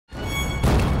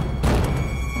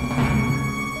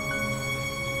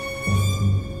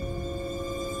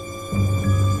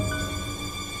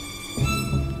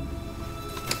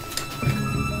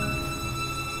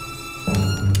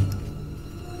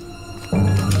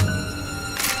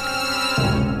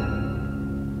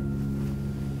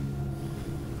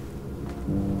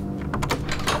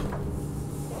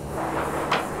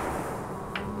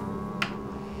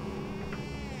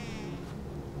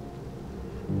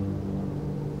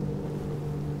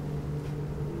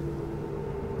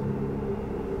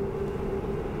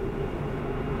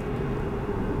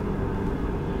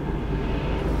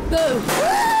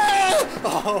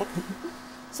Oh!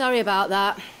 Sorry about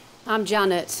that. I'm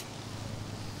Janet.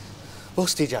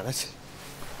 Busty Janet.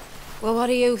 Well, what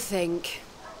do you think?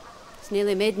 It's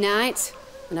nearly midnight,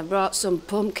 and I've brought some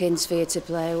pumpkins for you to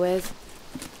play with.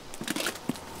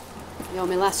 You're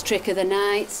my last trick of the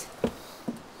night.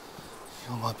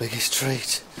 You're my biggest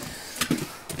treat.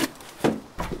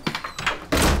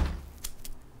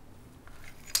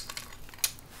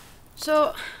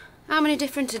 So, how many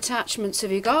different attachments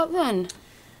have you got, then?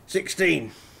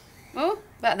 16. Oh,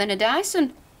 better than a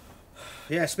Dyson.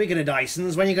 Yeah, speaking of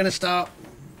Dysons, when are you going to start?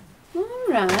 All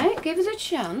right, give us a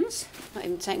chance. Not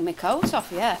even taking my coat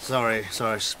off yet. Sorry, it's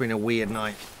just been a weird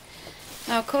night.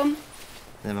 How come?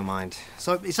 Never mind.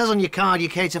 So, it says on your card you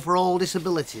cater for all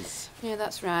disabilities. Yeah,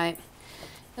 that's right.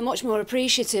 They're much more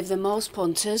appreciative than most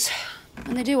punters.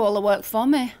 And they do all the work for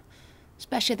me.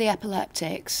 Especially the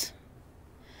epileptics.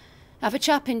 Have a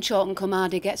chap in Chorlton come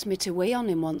hard, he gets me to wee on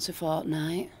him once a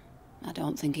fortnight. I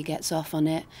don't think he gets off on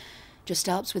it. Just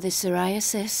helps with his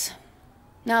psoriasis.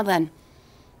 Now then,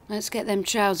 let's get them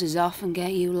trousers off and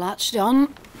get you latched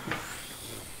on.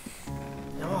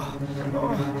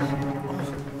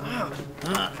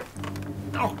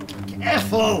 Oh,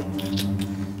 careful!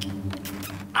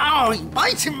 Oh, he's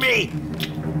biting me!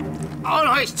 Oh,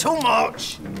 no, it's too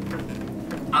much!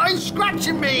 Oh, he's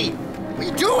scratching me! What are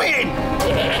you doing?